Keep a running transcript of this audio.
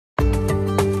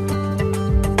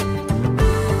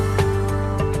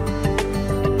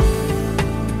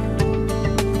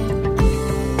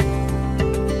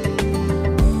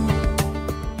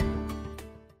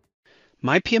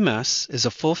MyPMS is a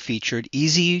full-featured,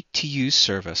 easy-to-use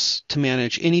service to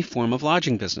manage any form of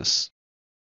lodging business.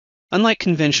 Unlike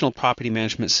conventional property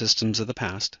management systems of the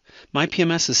past,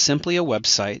 MyPMS is simply a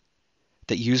website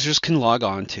that users can log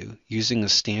on to using a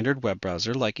standard web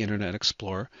browser like Internet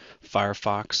Explorer,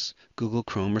 Firefox, Google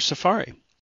Chrome, or Safari.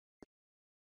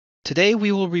 Today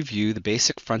we will review the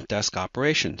basic front desk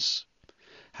operations,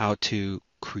 how to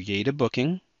create a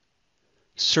booking,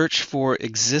 search for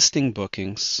existing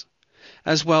bookings,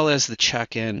 as well as the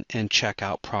check-in and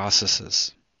check-out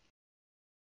processes.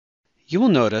 You will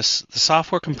notice the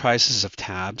software comprises of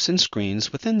tabs and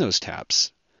screens within those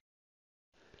tabs.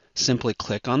 Simply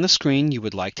click on the screen you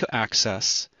would like to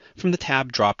access from the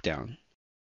tab drop-down,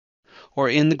 or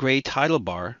in the gray title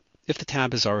bar if the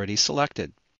tab is already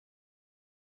selected.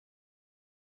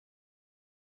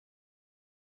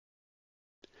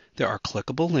 There are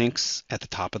clickable links at the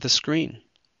top of the screen.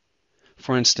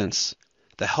 For instance,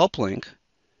 the Help link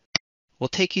will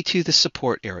take you to the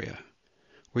Support area,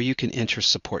 where you can enter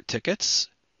support tickets,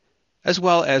 as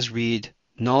well as read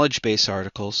knowledge base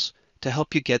articles to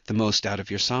help you get the most out of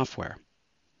your software.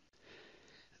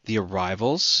 The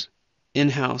Arrivals,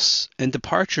 In-House, and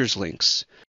Departures links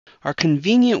are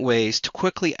convenient ways to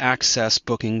quickly access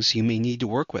bookings you may need to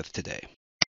work with today.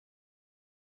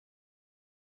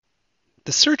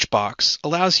 The search box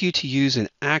allows you to use an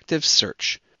active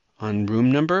search on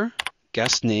room number,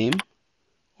 guest name,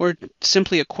 or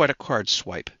simply a credit card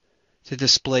swipe to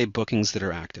display bookings that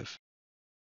are active.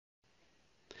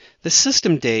 The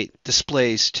system date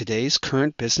displays today's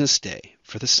current business day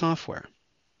for the software.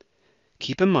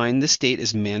 Keep in mind this date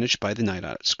is managed by the Night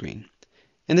Audit screen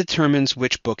and determines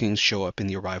which bookings show up in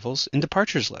the arrivals and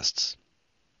departures lists.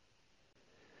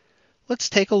 Let's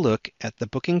take a look at the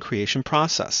booking creation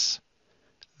process.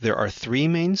 There are three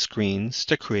main screens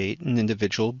to create an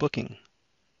individual booking: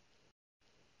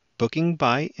 Booking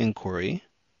by Inquiry,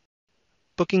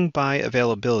 Booking by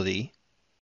Availability,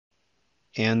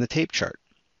 and the tape chart.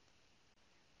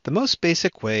 The most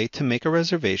basic way to make a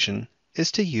reservation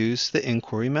is to use the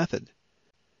inquiry method.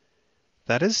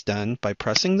 That is done by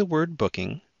pressing the word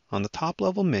Booking on the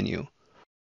top-level menu.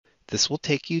 This will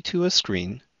take you to a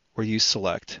screen where you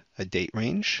select a date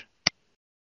range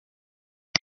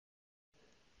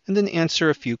and then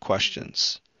answer a few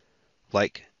questions,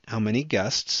 like how many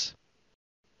guests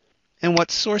and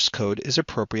what source code is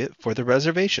appropriate for the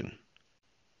reservation.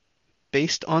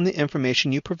 Based on the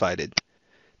information you provided,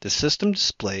 the system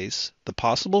displays the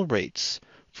possible rates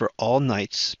for all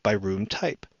nights by room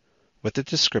type with a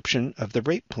description of the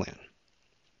rate plan.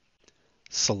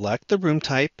 Select the room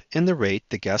type and the rate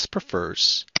the guest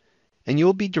prefers, and you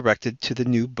will be directed to the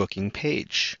new booking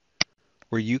page,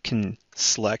 where you can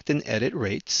select and edit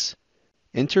rates,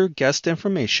 enter guest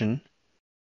information,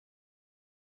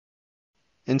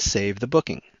 and save the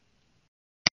booking.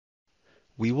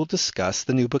 We will discuss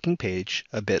the new booking page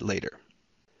a bit later.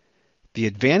 The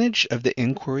advantage of the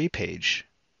inquiry page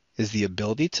is the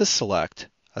ability to select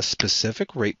a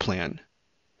specific rate plan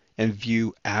and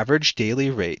view average daily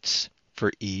rates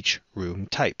for each room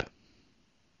type.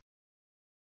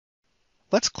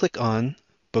 Let's click on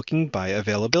Booking by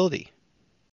Availability.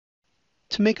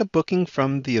 To make a booking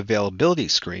from the Availability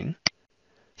screen,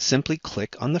 simply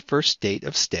click on the first date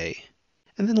of stay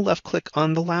and then left-click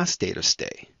on the last date of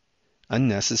stay,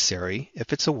 unnecessary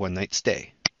if it's a one-night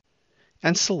stay,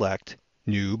 and select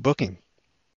New Booking.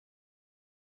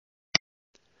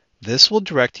 This will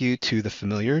direct you to the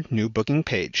familiar New Booking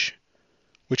page,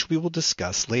 which we will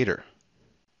discuss later.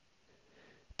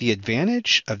 The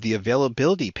advantage of the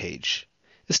Availability page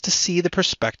is to see the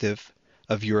perspective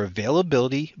of your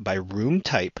availability by room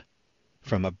type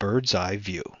from a bird's eye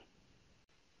view.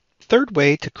 Third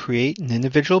way to create an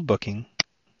individual booking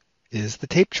is the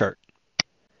tape chart.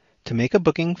 To make a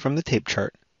booking from the tape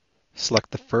chart,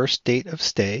 select the first date of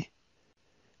stay,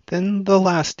 then the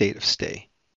last date of stay,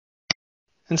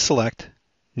 and select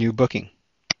New Booking.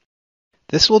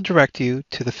 This will direct you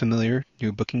to the familiar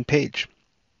New Booking page.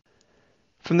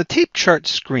 From the tape chart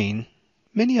screen,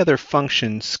 many other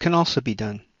functions can also be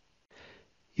done.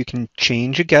 You can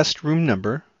change a guest room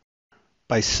number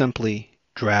by simply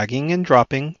dragging and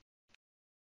dropping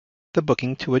the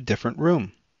booking to a different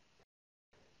room.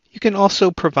 You can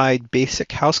also provide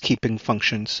basic housekeeping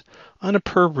functions on a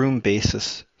per-room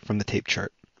basis from the tape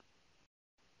chart.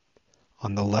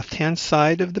 On the left-hand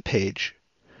side of the page,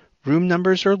 room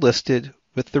numbers are listed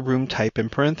with the room type in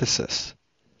parentheses.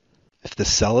 If the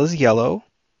cell is yellow,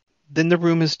 then the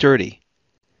room is dirty.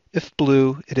 If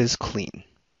blue, it is clean.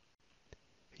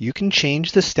 You can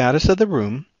change the status of the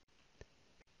room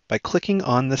by clicking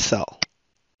on the cell.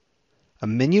 A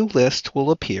menu list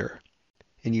will appear,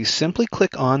 and you simply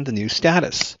click on the new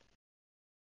status.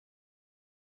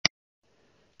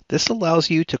 This allows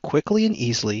you to quickly and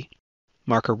easily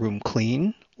mark a room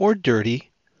clean or dirty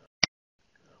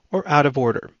or out of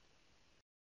order.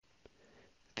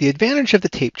 The advantage of the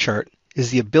tape chart is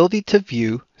the ability to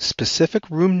view specific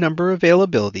room number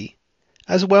availability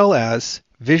as well as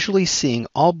visually seeing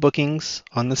all bookings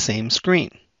on the same screen.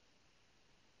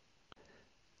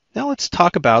 Now let's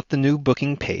talk about the new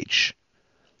booking page.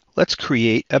 Let's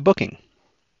create a booking.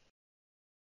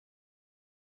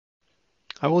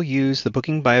 I will use the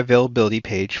booking by availability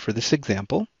page for this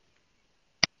example,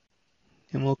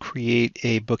 and we'll create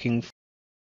a booking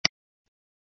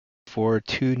for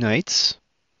 2 nights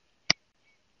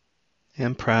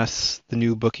and press the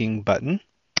new booking button.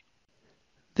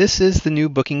 This is the new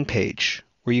booking page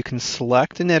where you can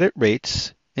select and edit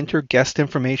rates, enter guest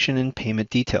information and payment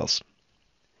details.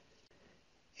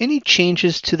 Any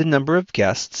changes to the number of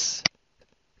guests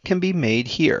can be made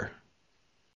here.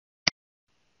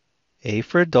 A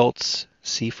for adults,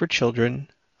 C for children,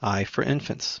 I for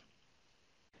infants.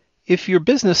 If your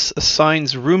business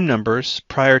assigns room numbers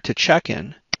prior to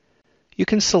check-in, you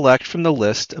can select from the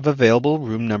list of available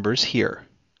room numbers here.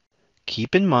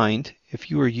 Keep in mind,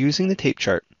 if you are using the tape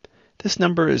chart, this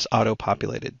number is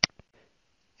auto-populated.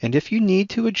 And if you need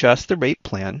to adjust the rate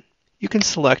plan, you can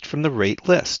select from the rate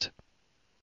list.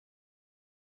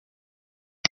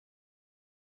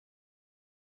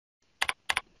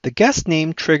 The guest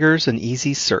name triggers an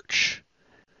easy search.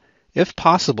 If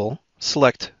possible,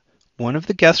 select one of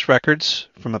the guest records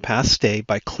from a past stay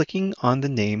by clicking on the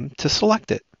name to select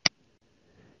it.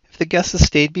 If the guest has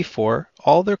stayed before,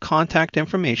 all their contact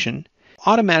information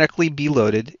automatically be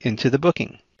loaded into the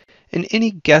booking, and any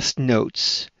guest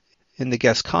notes in the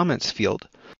guest comments field.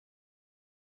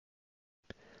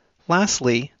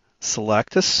 Lastly,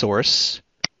 select a source,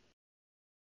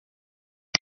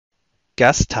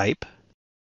 guest type,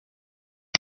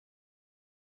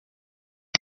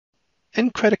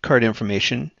 and credit card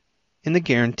information in the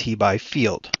Guarantee By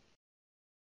field.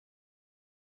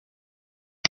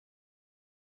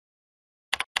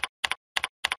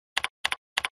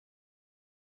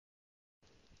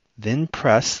 Then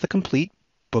press the Complete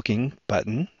Booking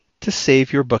button to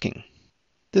save your booking.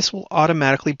 This will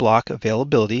automatically block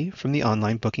availability from the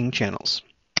online booking channels.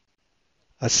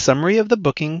 A summary of the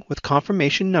booking with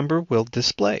confirmation number will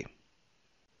display.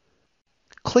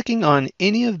 Clicking on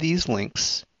any of these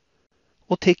links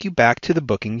will take you back to the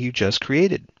booking you just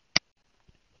created.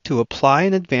 To apply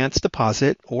an advance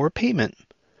deposit or payment,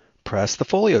 press the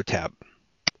Folio tab.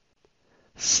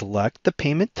 Select the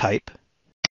payment type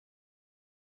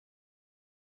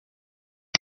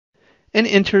and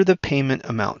enter the payment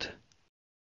amount.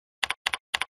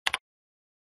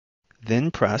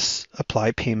 Then press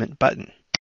Apply Payment button.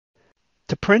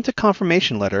 To print a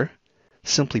confirmation letter,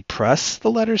 simply press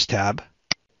the Letters tab,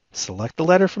 select the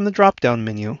letter from the drop-down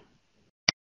menu,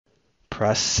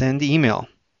 press Send Email,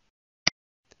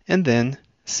 and then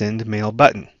Send Mail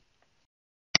button.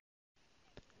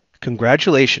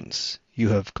 Congratulations! You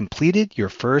have completed your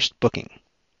first booking.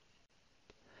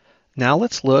 Now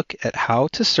let's look at how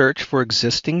to search for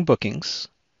existing bookings,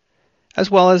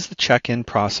 as well as the check-in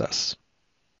process.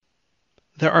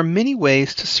 There are many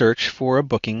ways to search for a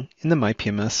booking in the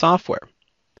MyPMS software.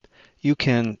 You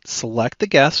can select the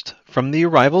guest from the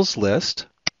arrivals list,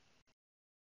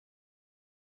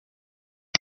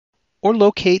 or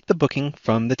locate the booking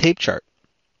from the tape chart.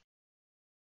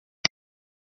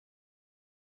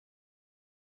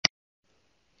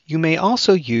 You may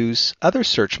also use other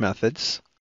search methods,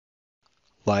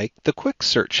 like the quick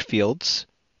search fields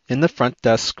in the front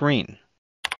desk screen.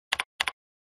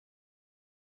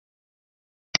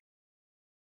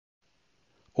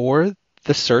 Or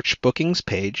the Search Bookings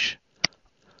page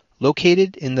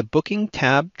located in the Booking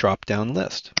tab drop-down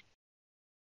list.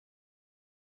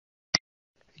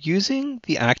 Using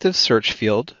the active search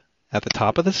field at the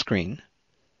top of the screen,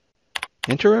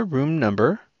 enter a room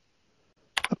number,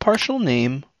 a partial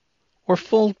name, or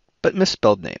full but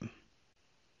misspelled name.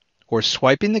 Or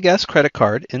swiping the guest credit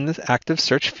card in the active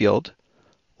search field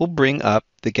will bring up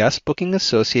the guest booking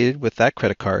associated with that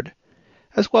credit card,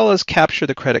 as well as capture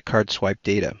the credit card swipe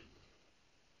data.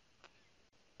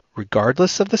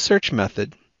 Regardless of the search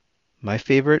method, my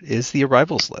favorite is the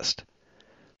arrivals list.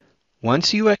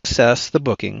 Once you access the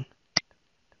booking,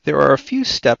 there are a few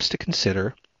steps to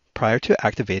consider prior to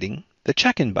activating the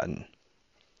check-in button.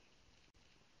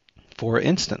 For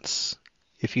instance,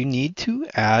 if you need to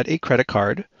add a credit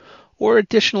card or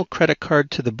additional credit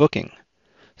card to the booking,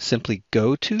 simply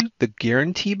go to the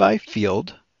Guarantee By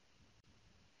field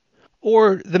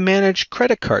or the Manage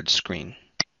Credit Card screen.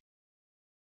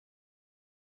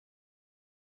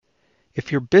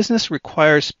 If your business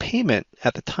requires payment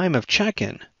at the time of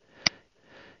check-in,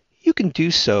 you can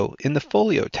do so in the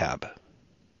Folio tab.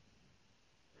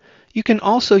 You can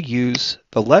also use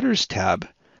the Letters tab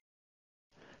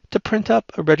to print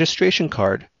up a registration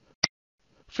card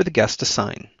for the guest to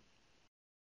sign.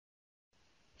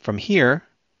 From here,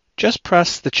 just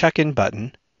press the check-in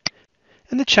button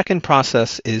and the check-in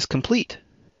process is complete.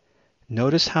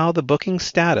 Notice how the booking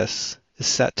status is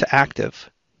set to active.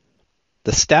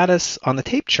 The status on the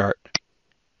tape chart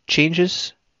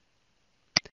changes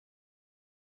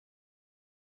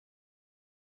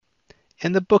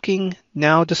and the booking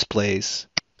now displays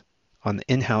on the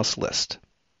in-house list.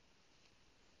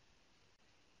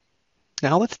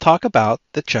 Now let's talk about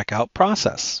the checkout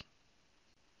process.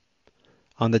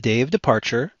 On the day of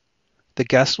departure, the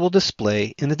guest will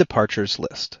display in the departures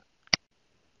list.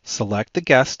 Select the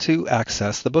guest to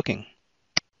access the booking.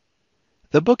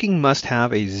 The booking must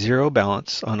have a zero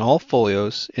balance on all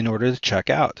folios in order to check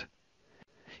out.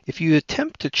 If you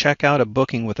attempt to check out a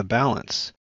booking with a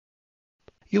balance,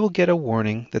 you will get a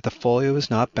warning that the folio is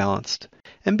not balanced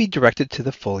and be directed to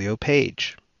the folio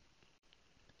page.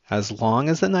 As long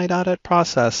as the night audit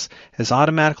process has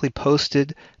automatically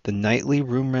posted the nightly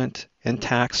room rent and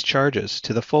tax charges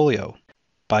to the folio,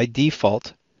 by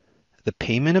default, the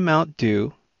payment amount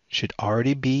due should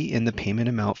already be in the payment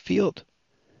amount field.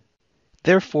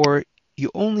 Therefore, you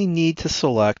only need to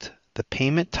select the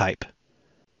payment type,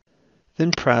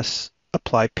 then press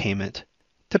Apply Payment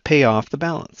to pay off the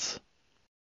balance.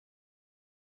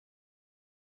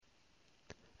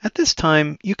 At this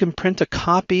time, you can print a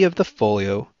copy of the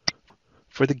folio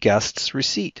for the guest's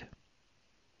receipt.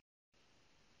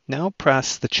 Now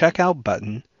press the Checkout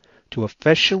button to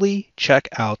officially check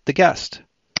out the guest.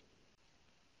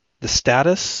 The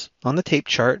status on the tape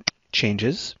chart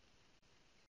changes,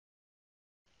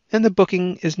 and the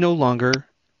booking is no longer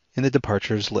in the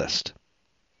departures list.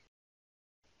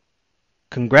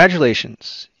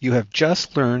 Congratulations! You have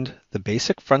just learned the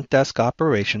basic front desk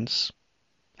operations,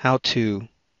 how to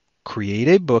create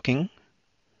a booking,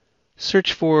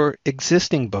 search for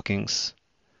existing bookings,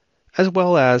 as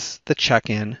well as the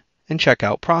check-in and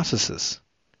check-out processes.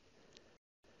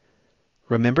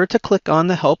 Remember to click on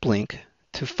the help link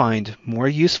to find more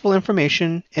useful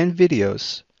information and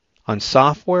videos on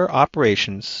software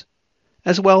operations,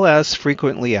 as well as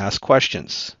frequently asked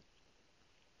questions.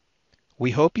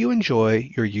 We hope you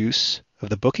enjoy your use of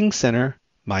the BookingCenter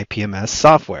MyPMS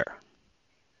software.